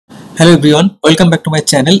Hello everyone, welcome back to my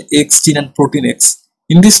channel Gene and proteinX.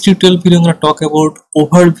 In this tutorial video, I'm going to talk about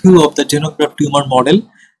overview of the Xenograft tumor model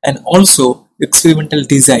and also experimental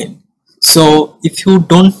design. So if you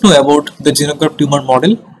don't know about the Xenograft tumor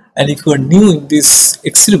model and if you are new in this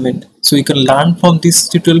experiment, so you can learn from this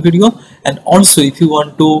tutorial video, and also if you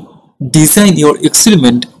want to design your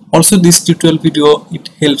experiment, also this tutorial video, it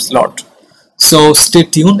helps a lot. So stay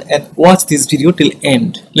tuned and watch this video till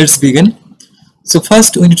end. Let's begin. So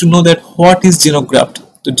first we need to know that what is xenograft.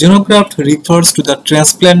 The xenograft refers to the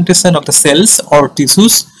transplantation of the cells or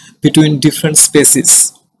tissues between different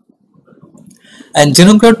species. And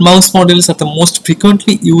xenograft mouse models are the most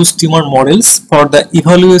frequently used tumor models for the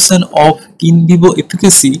evaluation of in vivo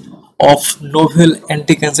efficacy of novel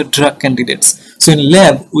anti-cancer drug candidates. So in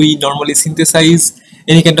lab we normally synthesize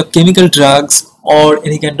any kind of chemical drugs or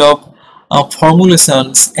any kind of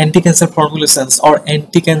formulations, anti-cancer formulations or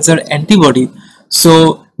anti-cancer antibody.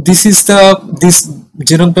 So this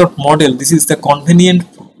xenograft model, this is the convenient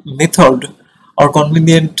method or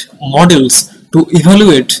convenient models to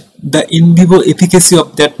evaluate the in vivo efficacy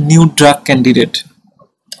of that new drug candidate.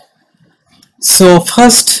 So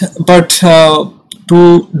first,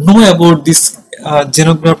 to know about this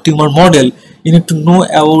xenograft tumor model, you need to know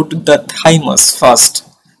about the thymus first,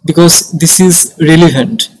 because this is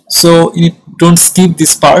relevant. So don't skip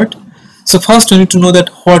this part. So first we need to know that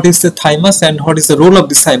what is the thymus and what is the role of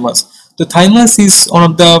the thymus. The thymus is one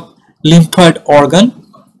of the lymphoid organ,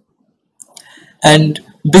 and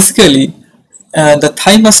basically the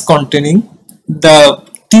thymus containing the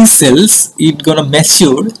T cells, it gonna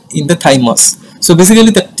mature in the thymus. So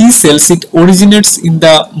basically the T cells, it originates in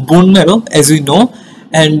the bone marrow as we know,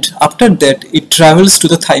 and after that it travels to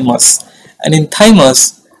the thymus, and in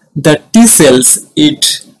thymus the T cells,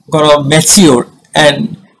 it gonna mature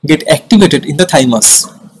and get activated in the thymus.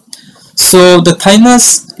 So the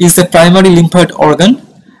thymus is the primary lymphoid organ,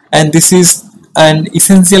 and this is an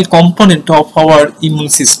essential component of our immune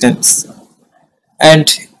systems,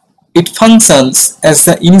 and it functions as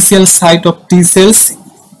the initial site of T cells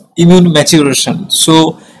immune maturation.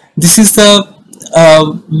 So this is the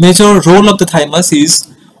major role of the thymus,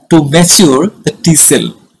 is to mature the T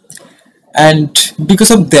cell, and because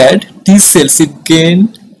of that T cells, it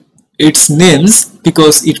gain its names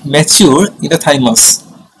because it mature in the thymus.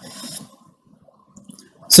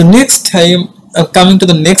 So next time, coming to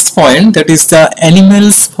the next point, that is the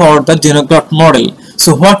animals for the xenograft model.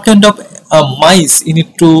 So what kind of mice you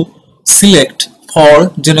need to select for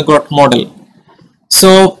xenograft model?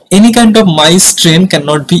 So any kind of mice strain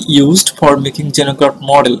cannot be used for making xenograft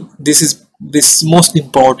model. This is most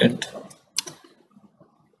important.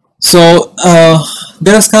 So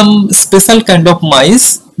there are some special kind of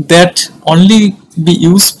mice that only be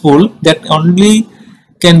useful, that only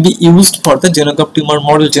can be used for the xenograft tumor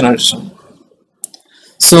model generation.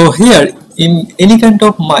 So here, in any kind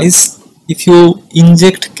of mice, if you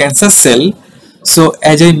inject cancer cell, so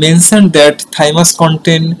as I mentioned that thymus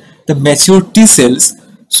contain the mature T cells,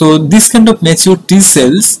 so this kind of mature T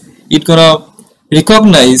cells, it gonna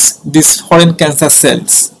recognize these foreign cancer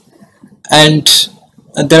cells, and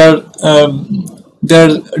there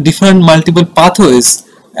are different multiple pathways,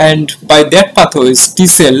 and by that pathways T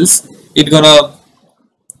cells, it gonna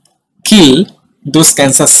kill those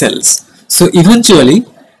cancer cells. So eventually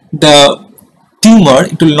the tumor,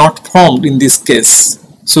 it will not form in this case.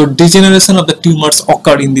 So degeneration of the tumors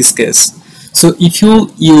occur in this case. So if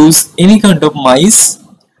you use any kind of mice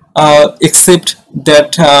except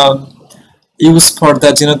that used for the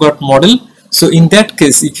xenograft model, so in that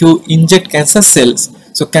case if you inject cancer cells,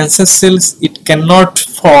 so cancer cells, it cannot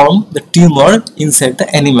form the tumor inside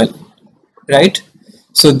the animal, right?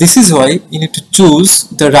 So this is why you need to choose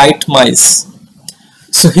the right mice.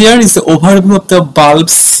 So here is the overview of the Balb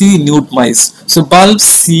C nude mice. So Balb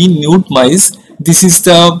C nude mice, this is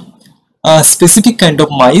the specific kind of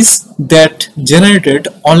mice that generated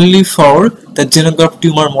only for the xenograft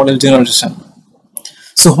tumor model generation.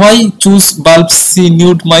 So why choose Balb C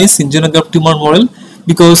nude mice in xenograft tumor model?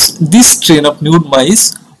 Because this strain of nude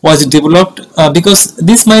mice was developed because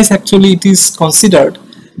this mice, actually it is considered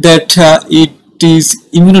that it is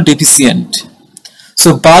immunodeficient.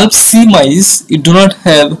 So Balb C mice, it do not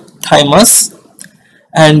have thymus,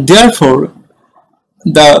 and therefore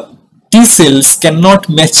the T cells cannot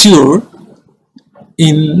mature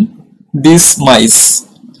in these mice.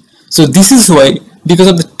 So this is why, because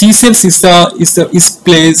of the T cells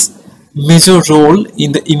plays major role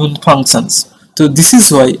in the immune functions. So this is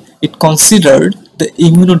why it considered the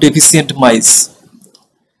immunodeficient mice.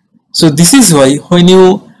 So this is why when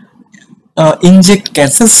you inject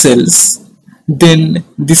cancer cells, then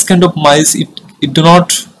this kind of mice, it do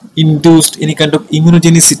not induced any kind of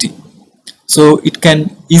immunogenicity, so it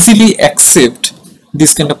can easily accept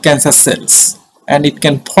this kind of cancer cells and it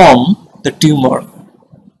can form the tumor.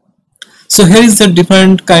 So here is the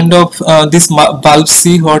different kind of this bulb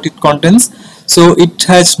C, what it contains. So it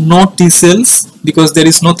has no T cells because there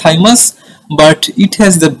is no thymus, but it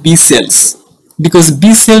has the B cells, because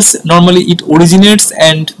B cells normally it originates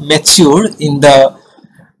and mature in the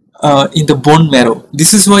bone marrow.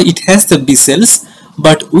 This is why it has the B cells,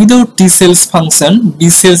 but without T cells function, B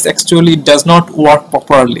cells actually does not work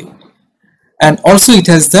properly. And also it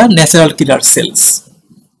has the natural killer cells.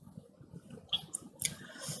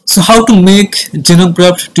 So how to make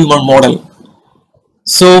xenograft tumor model?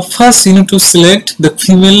 So first you need to select the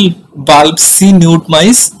female bulb C nude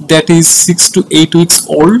mice that is 6 to 8 weeks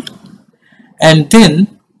old, and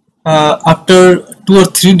then after 2 or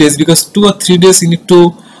 3 days, because 2 or 3 days you need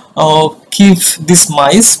to keep this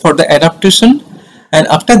mice for the adaptation, and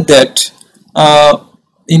after that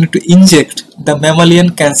you need to inject the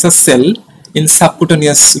mammalian cancer cell in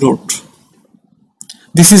subcutaneous route.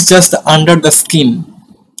 This is just under the skin,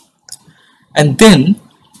 and then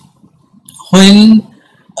when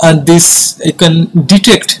this you can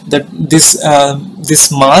detect that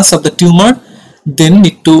this mass of the tumor, then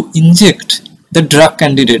need to inject the drug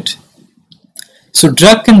candidate. So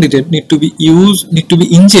drug candidate need to be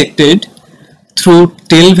injected through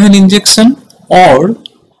tail vein injection or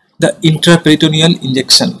the intraperitoneal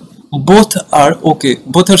injection. Both are okay.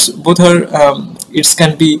 Both are it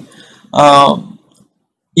can be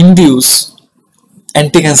induce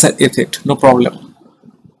anti-cancer effect, no problem.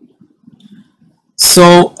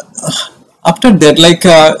 So after that, like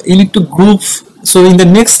you need to group. So in the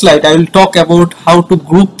next slide I will talk about how to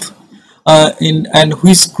group in and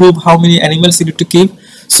which group, how many animals you need to keep.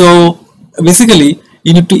 So basically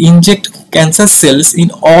you need to inject cancer cells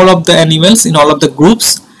in all of the animals, in all of the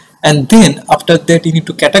groups, and then after that you need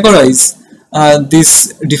to categorize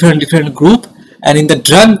this different group, and in the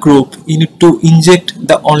drug group you need to inject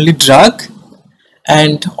the only drug.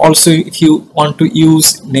 And also if you want to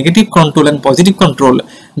use negative control and positive control,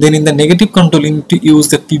 then in the negative control you need to use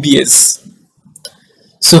the PBS.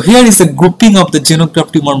 So here is the grouping of the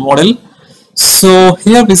xenograft tumor model. So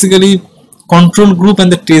here basically control group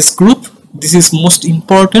and the test group, this is most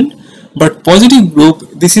important, but positive group,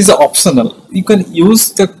 this is optional. You can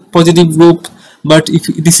use the positive group, but if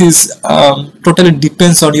this is totally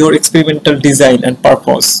depends on your experimental design and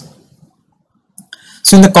purpose.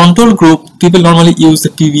 So in the control group, people normally use the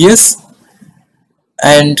PBS,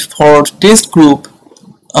 and for test group,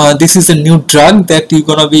 this is a new drug that you're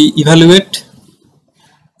gonna be evaluate,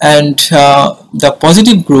 and the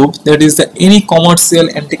positive group, that is the any commercial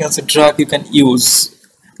anti-cancer drug you can use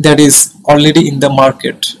that is already in the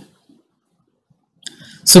market.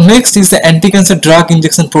 So next is the anti-cancer drug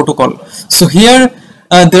injection protocol. So here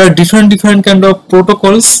there are different kind of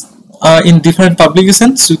protocols in different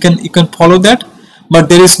publications. So you can follow that, but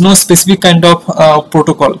there is no specific kind of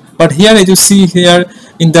protocol. But here, as you see here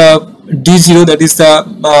in the D0, that is the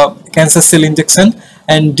cancer cell injection,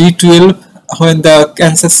 and D12 when the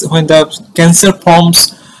cancer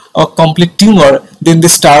forms a complete tumor, then they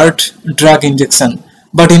start drug injection.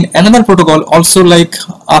 But in another protocol also, like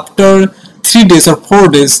after 3 days or 4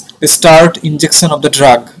 days, they start injection of the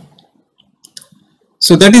drug.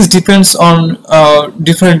 So that is depends on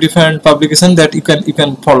different publication that you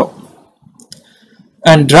can follow.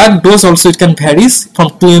 And drug dose also it can varies from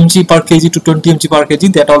 2 mg per kg to 20 mg per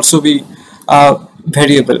kg, that also be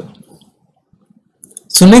variable.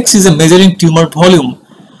 So next is a measuring tumor volume.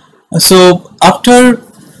 So after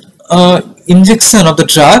injection of the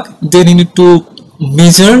drug, then you need to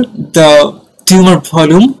measure the tumor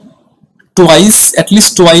volume at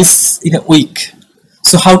least twice in a week.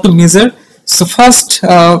 So how to measure? So first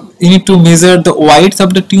you need to measure the width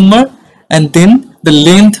of the tumor and then the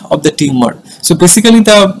length of the tumor. So basically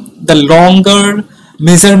the longer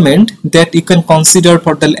measurement that you can consider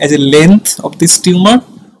for as a length of this tumor.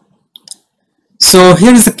 So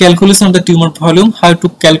here is the calculation of the tumor volume. How to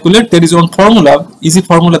calculate? There is one formula, easy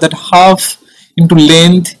formula, that half into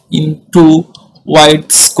length into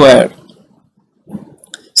width square.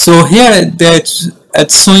 So here that's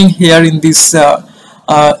showing here in this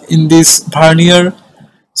vernier.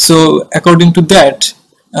 So according to that,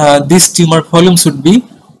 this tumor volume should be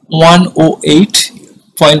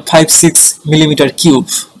 108.56 millimeter cube.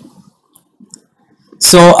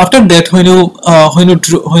 So after that, when you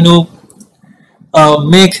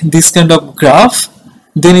make this kind of graph,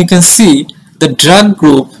 then you can see the drug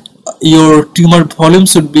group, your tumor volume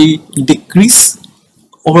should be decrease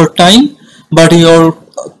over time, but your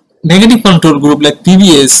negative control group like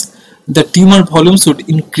PBS, the tumor volume should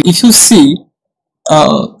increase. If you see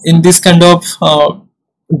in this kind of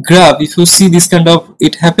graph, if you see this kind of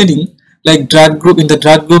it happening, like drug group, in the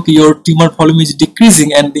drug group your tumor volume is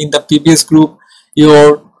decreasing, and in the previous group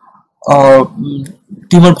your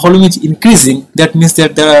tumor volume is increasing, that means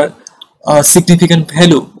that there are significant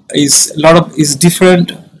value is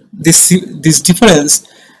different. This difference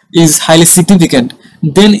is highly significant.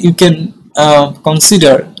 Then you can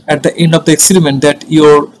consider at the end of the experiment that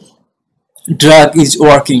your drug is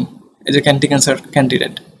working as a anti-cancer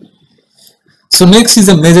candidate. So next is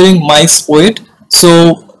the measuring mice weight.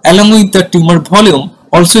 So along with the tumor volume,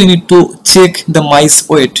 also you need to check the mice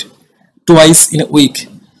weight twice in a week.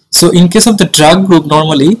 So in case of the drug group,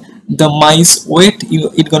 normally the mice weight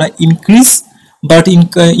it's gonna increase, but in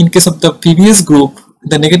case of the previous group,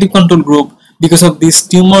 the negative control group, because of this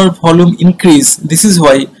tumor volume increase, this is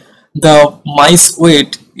why the mice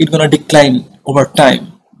weight is gonna decline over time.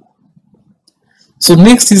 So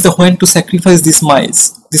next is the when to sacrifice these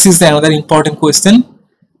mice. This is another important question.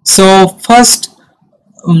 So first,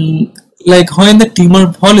 like when the tumor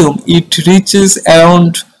volume it reaches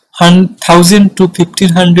around 1000 to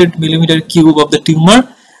 1500 millimeter cube of the tumor,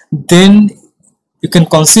 then you can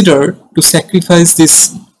consider to sacrifice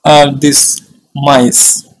this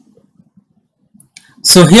mice.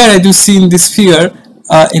 So here as you see in this figure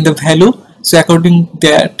in the value, so according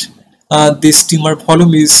that this tumor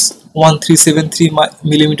volume is 1373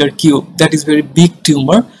 millimeter cube. That is very big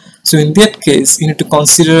tumor. So in that case you need to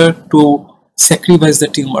consider to sacrifice the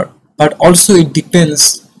tumor, but also it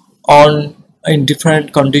depends on in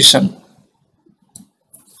different condition.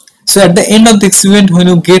 So at the end of the experiment, when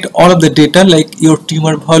you get all of the data like your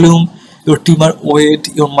tumor volume, your tumor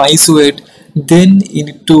weight, your mice weight, then you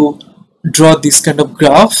need to draw this kind of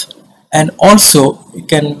graph, and also you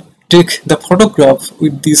can take the photograph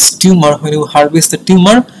with this tumor when you harvest the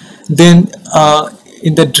tumor. Then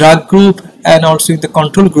in the drug group and also in the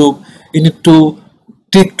control group, you need to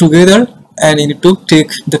take together and you need to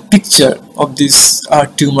take the picture of this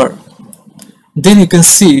tumor. Then you can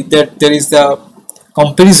see that there is the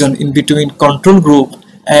comparison in between control group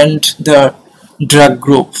and the drug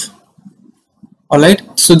group.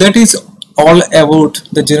 Alright, so that is all about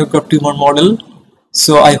the xenograft tumor model.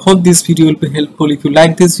 So I hope this video will be helpful. If you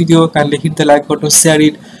like this video, kindly hit the like button, share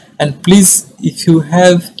it, and please, if you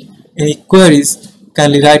have any queries,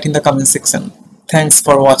 kindly write in the comment section. Thanks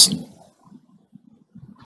for watching.